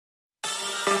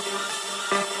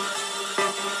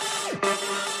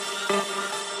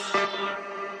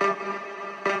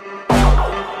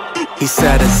He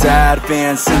said his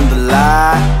advance in the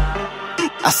lie.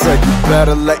 I said you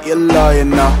better let your lawyer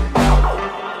know.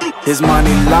 His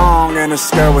money long and his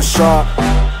skirt was short.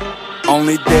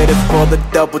 Only did it for the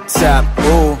double tap.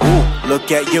 Ooh, ooh,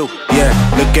 look at you, yeah,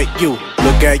 look at you,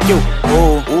 look at you.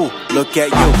 Ooh, ooh, look at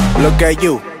you, look at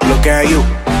you, look at you.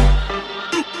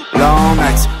 Long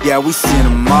nights, yeah, we seen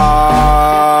them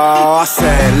all. I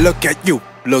said, look at you,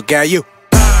 look at you.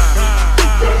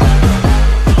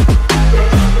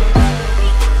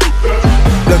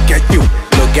 Look at you,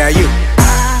 look at you.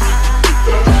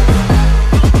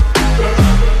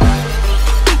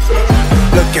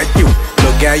 Look at you,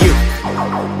 look at you.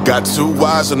 Got 2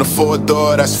 eyes on the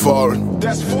 4-door, that's foreign.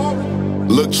 That's foreign.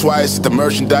 Look twice at the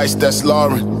merchandise, that's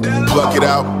Lauren. Pluck it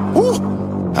out, woo.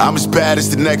 I'm as bad as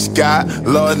the next guy.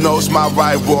 Lord knows my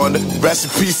right one. Rest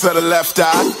in peace of the left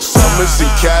eye. Summers in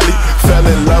Cali, fell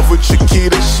in love with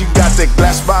Chiquita. She got that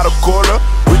glass bottle quarter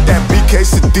with that BK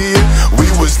Sadia. We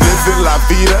was living la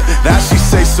vida, now she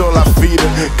say so la vida.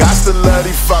 Got to love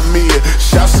the familia,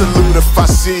 shout salute if I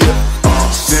see her.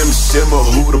 Simmer,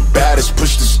 who the baddest?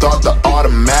 Push to start the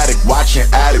automatic. Watching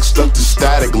addicts, look to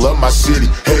static. Love my city,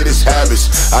 hate his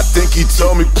habits. I think he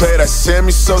told me play that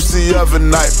Sammy Sosa the other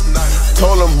night.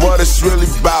 Told him what it's really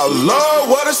about.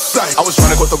 Lord, what a sight. I was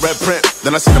running with the red print,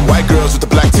 then I see them white girls with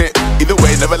the black tint. Either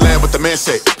way, never land what the man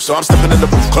say. So I'm stepping in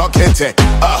the booth, Clark Kent.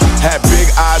 Had big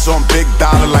eyes on big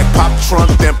dollar, like pop the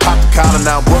trunk, then pop the collar.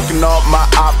 Now I'm working off my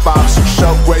iPhone, some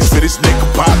show-ways for this nigga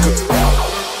pocket.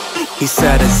 He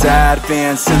said his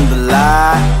advance in the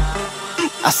lie.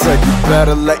 I said you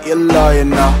better let your lawyer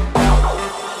know.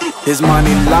 His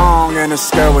money long and his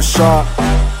skirt was short.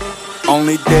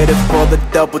 Only did it for the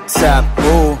double tap.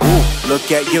 Ooh, ooh,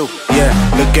 look at you, yeah,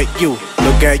 look at you,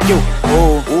 look at you.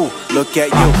 Ooh, ooh, look at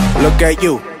you, look at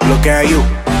you, look at you.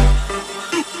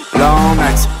 Long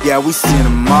nights, yeah, we seen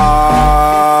them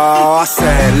all. I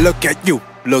said, look at you,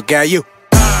 look at you.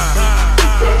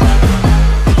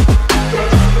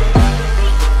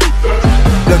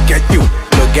 Look at you,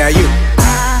 look at you.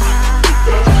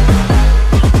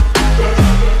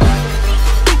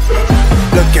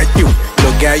 Look at you,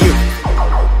 look at you.